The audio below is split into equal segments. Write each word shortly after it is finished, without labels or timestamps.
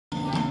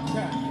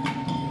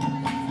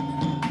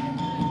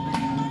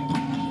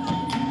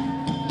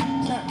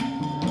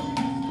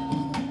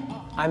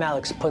I'm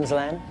Alex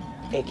Punzalan,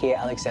 aka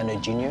Alexander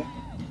Jr.,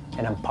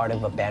 and I'm part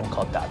of a band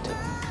called Datu.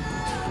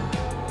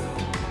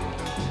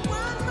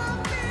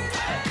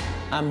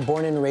 I'm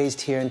born and raised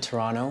here in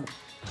Toronto,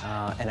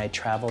 and I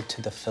traveled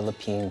to the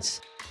Philippines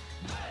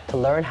to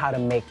learn how to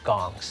make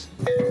gongs.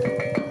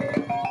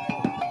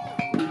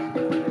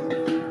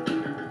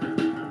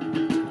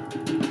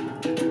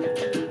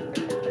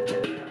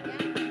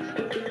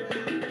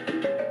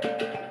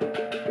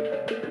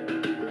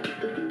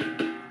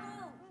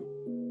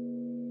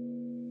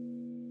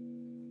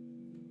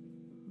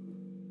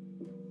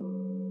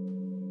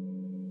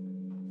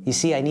 You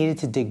see, I needed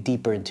to dig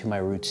deeper into my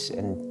roots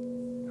and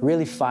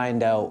really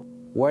find out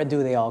where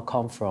do they all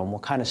come from,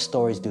 what kind of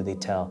stories do they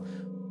tell.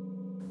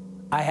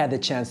 I had the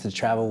chance to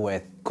travel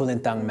with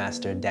Kulintang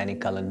master Danny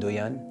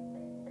Calanduyan,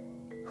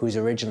 who's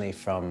originally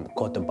from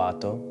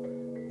Cotabato,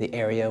 the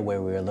area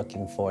where we were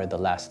looking for the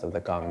last of the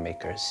gong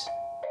makers.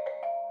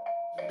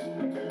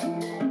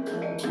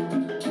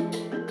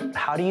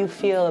 How do you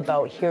feel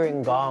about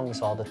hearing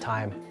gongs all the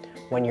time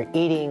when you're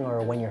eating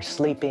or when you're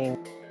sleeping?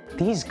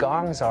 These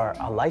gongs are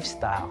a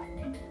lifestyle,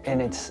 and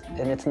it's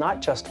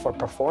not just for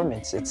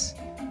performance. It's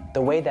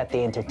the way that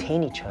they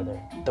entertain each other,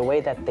 the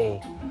way that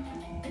they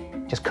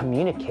just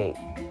communicate.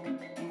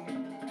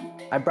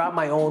 I brought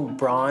my own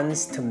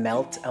bronze to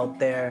melt out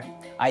there.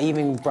 I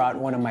even brought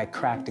one of my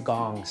cracked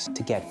gongs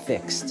to get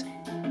fixed.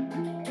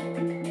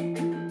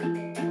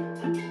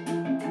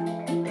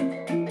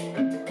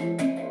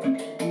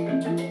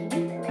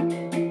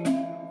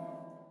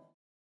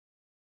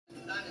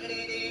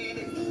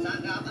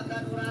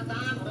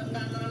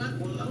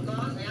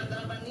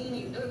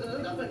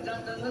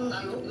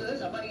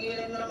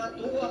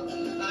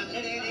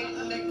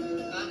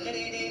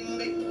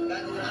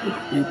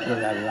 People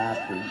are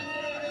laughing.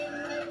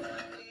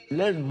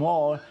 Learn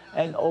more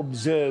and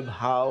observe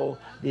how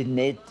the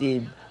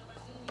native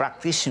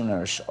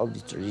practitioners of the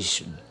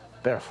tradition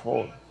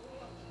perform.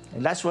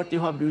 And that's what you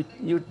have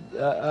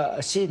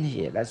seen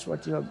here. That's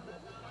what you have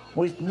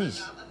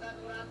witnessed.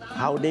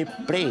 How they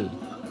play,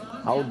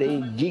 how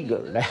they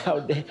giggle, how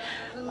they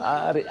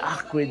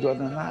react with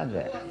one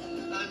another.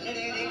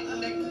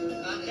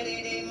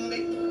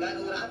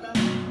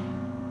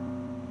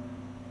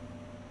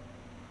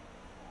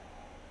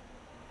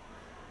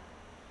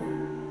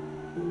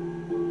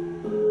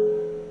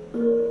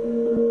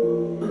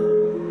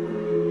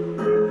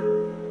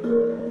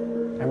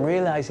 I'm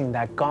realizing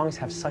that gongs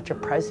have such a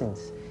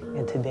presence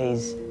in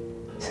today's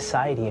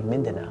society in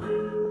Mindanao.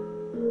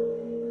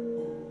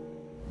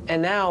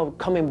 And now,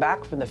 coming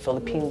back from the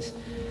Philippines,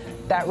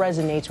 that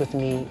resonates with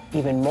me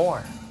even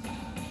more.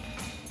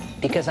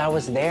 Because I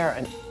was there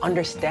and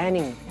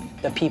understanding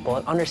the people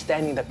and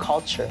understanding the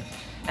culture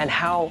and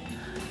how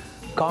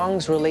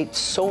gongs relate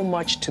so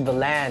much to the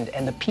land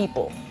and the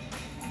people.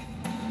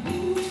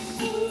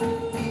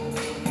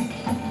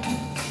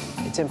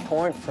 It's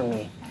important for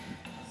me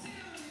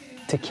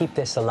to keep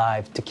this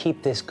alive, to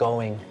keep this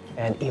going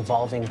and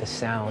evolving the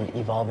sound,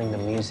 evolving the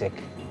music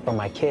for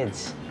my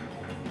kids.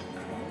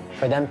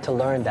 For them to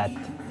learn that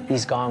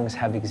these gongs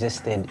have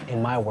existed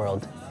in my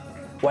world,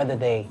 whether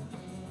they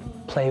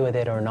play with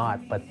it or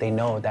not, but they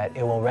know that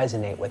it will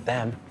resonate with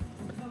them,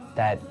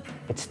 that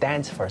it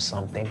stands for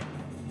something.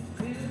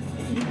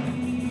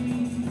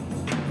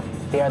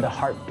 They are the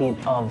heartbeat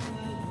of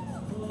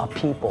a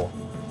people.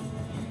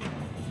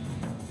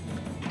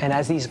 And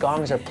as these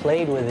gongs are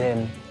played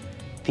within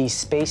these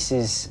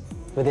spaces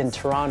within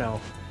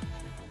Toronto,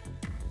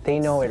 they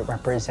know it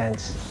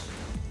represents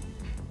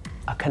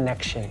a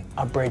connection,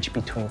 a bridge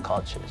between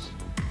cultures.